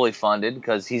it's fully funded,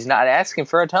 because he's not asking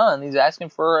for a ton, he's asking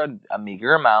for a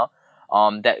meager amount,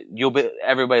 that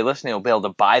everybody listening will be able to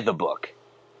buy the book.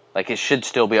 Like it should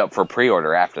still be up for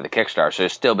pre-order after the Kickstarter, so you'll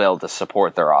still be able to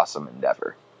support their awesome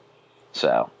endeavor.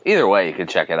 So either way, you can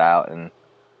check it out and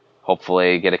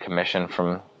hopefully get a commission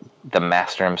from the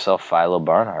master himself, Philo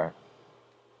Barnhart.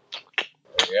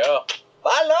 There you go.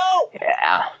 Philo!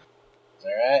 Yeah.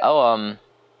 Alright. Oh,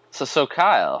 so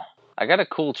Kyle, I got a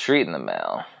cool treat in the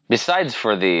mail. Besides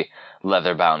for the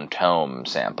leather-bound tome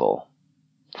sample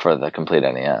for the complete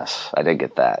NES. I did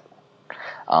get that.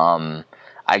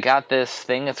 I got this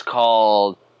thing, it's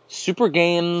called Super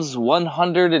Games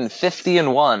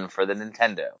 150-in-1 for the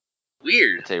Nintendo.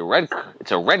 Weird. It's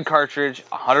a red cartridge,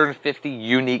 150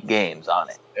 unique games on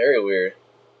it. Very weird.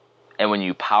 And when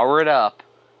you power it up,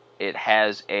 it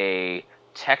has a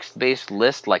text-based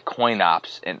list like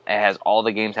CoinOps, and it has all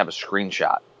the games have a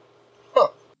screenshot. Huh.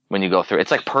 When you go through,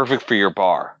 it's like perfect for your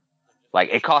bar. Like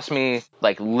it cost me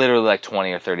like literally like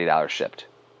 $20 or $30 shipped.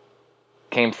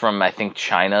 Came from I think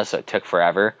China, so it took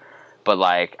forever. But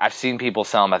like I've seen people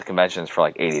sell them at the conventions for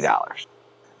like $80.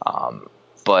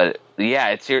 But yeah,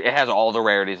 it has all the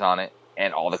rarities on it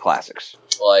and all the classics.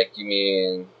 Like you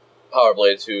mean Power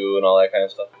Blade 2 and all that kind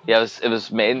of stuff? Yeah, it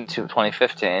was made in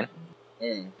 2015.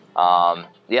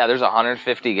 Yeah, there's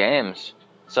 150 games.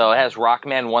 So it has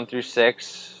Rockman 1 through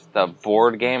 6, the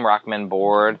board game, Rockman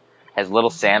board, has Little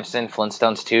Samson,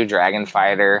 Flintstones 2, Dragon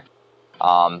Fighter,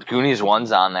 Goonies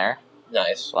 1's on there.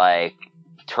 Nice. Like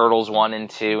Turtles 1 and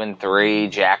 2 and 3,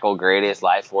 Jackal, Gradius,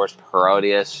 Life Force,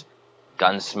 Parodius,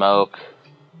 Gunsmoke,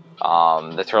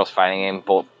 the Turtles fighting game,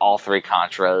 all 3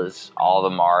 Contras, all the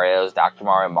Marios, Dr.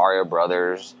 Mario, Mario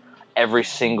Brothers, every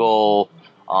single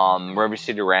Ruby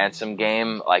City Ransom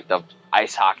game, like the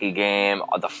ice hockey game,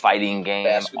 the fighting game,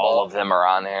 basketball. All of them are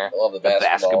on there. I love the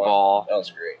basketball. That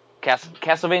was great.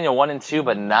 Castlevania 1 and 2,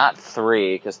 but not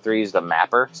 3, because 3 is the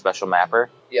mapper, special mapper.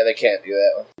 Yeah, they can't do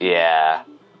that one. Yeah.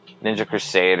 Ninja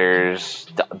Crusaders,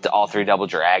 all 3 Double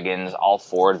Dragons, all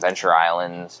 4 Adventure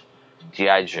Islands,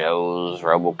 G.I. Joes,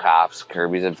 RoboCops,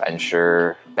 Kirby's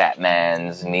Adventure,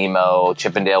 Batman's, Nemo,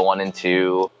 Chippendale 1 and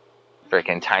 2,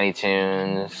 freaking Tiny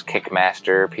Toons,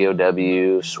 Kickmaster,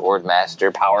 POW,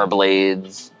 Swordmaster, Power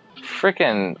Blades.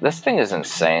 Freaking, this thing is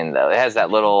insane though. It has that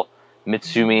little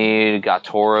Mitsumi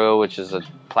Gatoro, which is a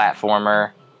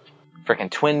platformer.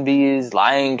 Freaking Twin Bees,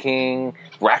 Lion King,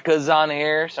 Rekka's on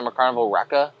here, Summer Carnival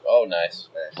Rekka. Oh, nice.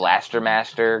 Blaster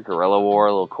Master, Gorilla War,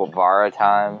 little Quivara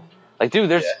time. Like, dude,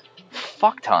 there's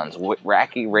fuck tons.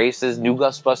 Wacky Races, New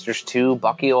Ghostbusters 2,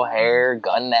 Bucky O'Hare,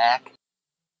 Gunnack.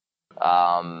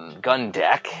 Gun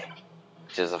Deck,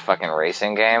 which is a fucking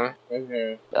racing game.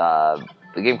 Mm-hmm.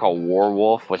 The game called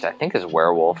Warwolf, which I think is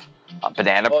Werewolf.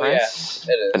 Banana Prince.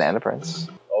 Yeah, it is. Banana Prince.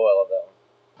 Oh, I love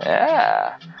that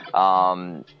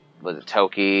one. Yeah. was it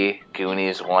Toki,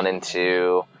 Goonies 1 and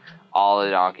 2, all the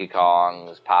Donkey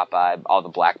Kongs, Popeye, all the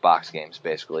black box games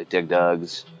basically, Dig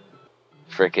Dugs,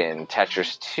 freaking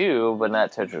Tetris 2, but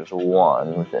not Tetris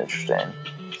 1, which is interesting.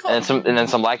 And then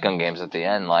some light gun games at the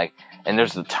end, like, and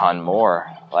there's a ton more,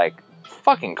 like,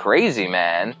 fucking crazy,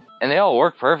 man. And they all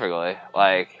work perfectly,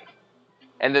 like,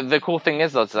 and the cool thing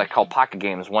is, though, it's like called Pocket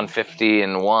Games 150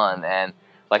 and 1, and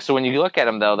like, so when you look at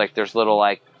them, though, like, there's little,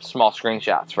 like, small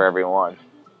screenshots for every one.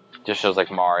 Just shows,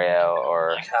 like, Mario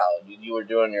or... Like how you were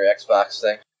doing your Xbox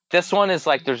thing? This one is,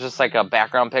 like, there's just, like, a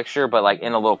background picture, but, like,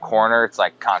 in a little corner, it's,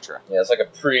 like, Contra. Yeah, it's like a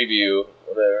preview,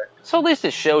 whatever. So at least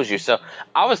it shows you. So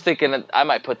I was thinking that I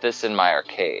might put this in my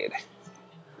arcade.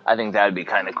 I think that would be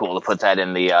kind of cool to put that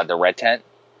in the red tent.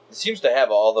 It seems to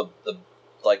have all the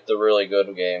really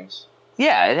good games.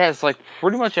 Yeah, it has, like,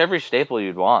 pretty much every staple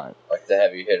you'd want. Like the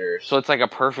heavy hitters. So it's, like, a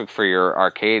perfect for your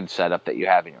arcade setup that you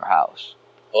have in your house.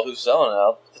 Well, who's selling it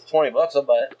now? If it's $20, I'll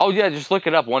buy it. Oh, yeah, just look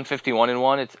it up, 151 and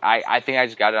 1. I think I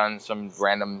just got it on some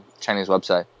random Chinese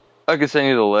website. I could send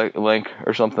you the link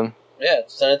or something. Yeah,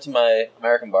 send it to my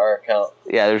American Bar account.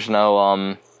 Yeah, there's no,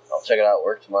 I'll check it out at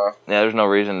work tomorrow. Yeah, there's no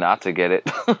reason not to get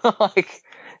it. Like,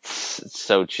 it's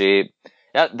so cheap.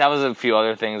 Yeah, that was a few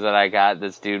other things that I got.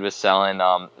 This dude was selling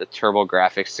the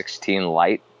TurboGrafx 16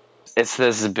 Lite. It's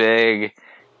this big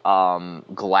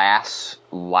glass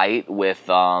light with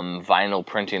vinyl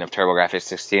printing of TurboGrafx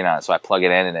 16 on it. So I plug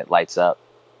it in and it lights up.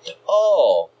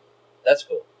 Oh, that's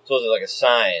cool. So is it like a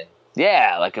sign?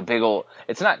 Yeah, like a big old...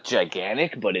 It's not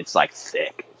gigantic, but it's, like,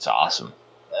 thick. It's awesome.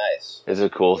 Nice. It's a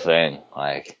cool thing.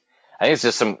 Like, I think it's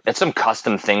just some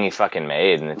custom thing he fucking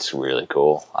made, and it's really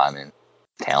cool. I mean...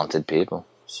 Talented people.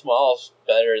 Small's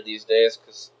better these days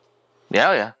because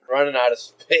yeah, running out of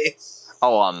space.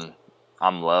 Oh,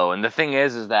 I'm low, and the thing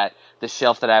is that the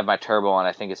shelf that I have my turbo on,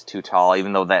 I think it's too tall.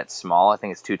 Even though that's small, I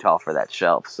think it's too tall for that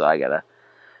shelf. So I gotta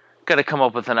come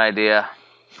up with an idea.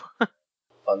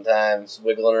 Fun times,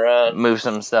 wiggling around. Move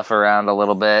some stuff around a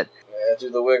little bit. Yeah, do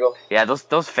the wiggle. Yeah, those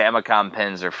Famicom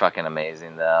pins are fucking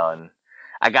amazing though, and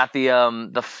I got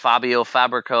the Fabio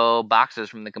Fabrico boxes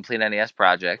from the Complete NES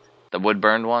project. The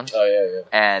wood-burned ones. Oh, yeah.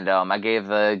 And I gave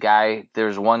the guy...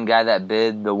 There's one guy that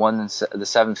bid the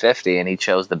 750, and he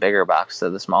chose the bigger box to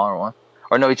the smaller one.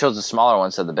 Or no, he chose the smaller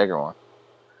one to the bigger one.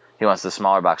 He wants the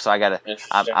smaller box, so I'm going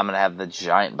to have the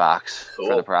giant box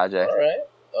for the project. All right.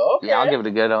 Okay. Yeah, I'll give it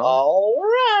a good home. All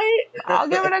right. I'll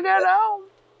give it a good home.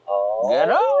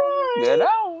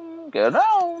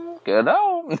 Good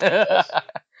home.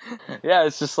 Yeah,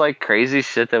 it's just like crazy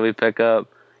shit that we pick up.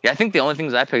 Yeah, I think the only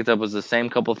things I picked up was the same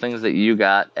couple things that you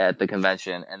got at the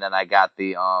convention, and then I got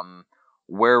the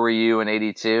Where Were You in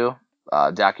 '82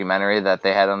 documentary that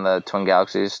they had on the Twin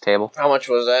Galaxies table. How much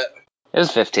was that? It was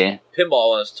 $15. Pinball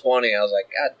was $20. I was like,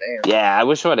 God damn. Yeah, I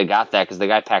wish I would have got that because the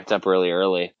guy packed up really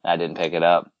early. I didn't pick it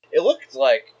up. It looked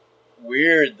like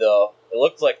weird though. It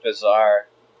looked like bizarre.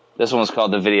 This one was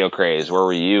called The Video Craze. Where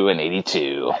Were You in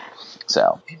 '82?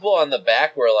 So people on the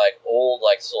back were like old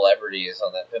like celebrities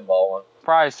on that pinball one.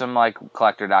 Probably some like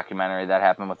collector documentary that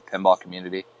happened with the pinball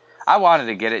community. I wanted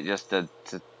to get it just to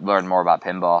learn more about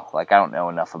pinball. Like I don't know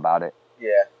enough about it.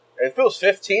 Yeah, if it was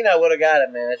 15, I would have got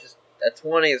it, man. It's just that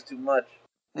 20 is too much.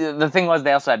 The thing was,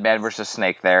 they also had Man vs.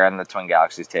 Snake there on the Twin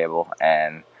Galaxies table,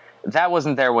 and that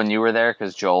wasn't there when you were there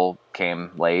because Joel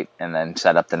came late and then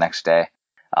set up the next day.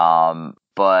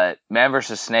 But Man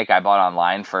vs. Snake I bought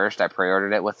online first. I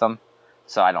pre-ordered it with them.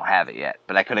 So I don't have it yet.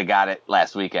 But I could have got it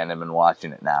last weekend and been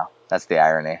watching it now. That's the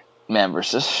irony. Man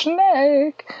vs.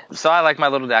 Snake. So I like my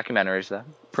little documentaries, though.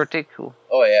 Pretty cool.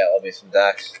 Oh, yeah. Love me some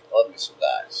docs. I don't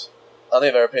think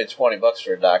I've ever paid $20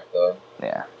 for a doc, though.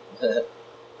 Yeah.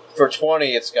 For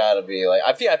 20, it's got to be like...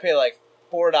 I think I paid like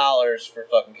 $4 for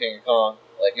fucking King of Kong.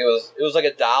 Like, it was like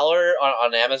 $1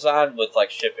 on Amazon with,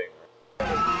 like, shipping.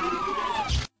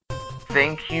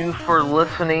 Thank you for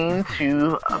listening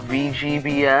to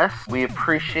VGBS. We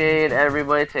appreciate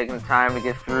everybody taking the time to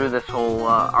get through this whole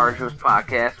arduous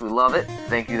podcast. We love it.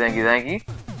 Thank you.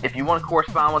 If you want to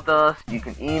correspond with us, you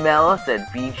can email us at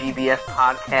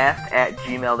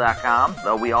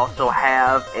vgbspodcast@gmail.com. We also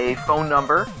have a phone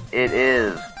number. It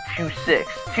is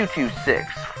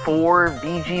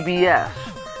 26226-4VGBS.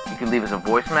 You can leave us a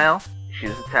voicemail,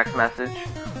 shoot us a text message.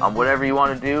 Whatever you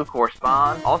want to do,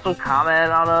 correspond. Also,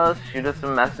 comment on us. Shoot us a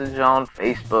message on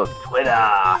Facebook,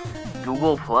 Twitter,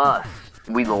 Google+.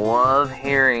 We love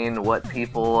hearing what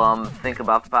people think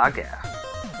about the podcast.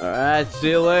 All right,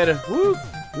 see you later. Woo!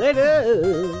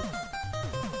 Later!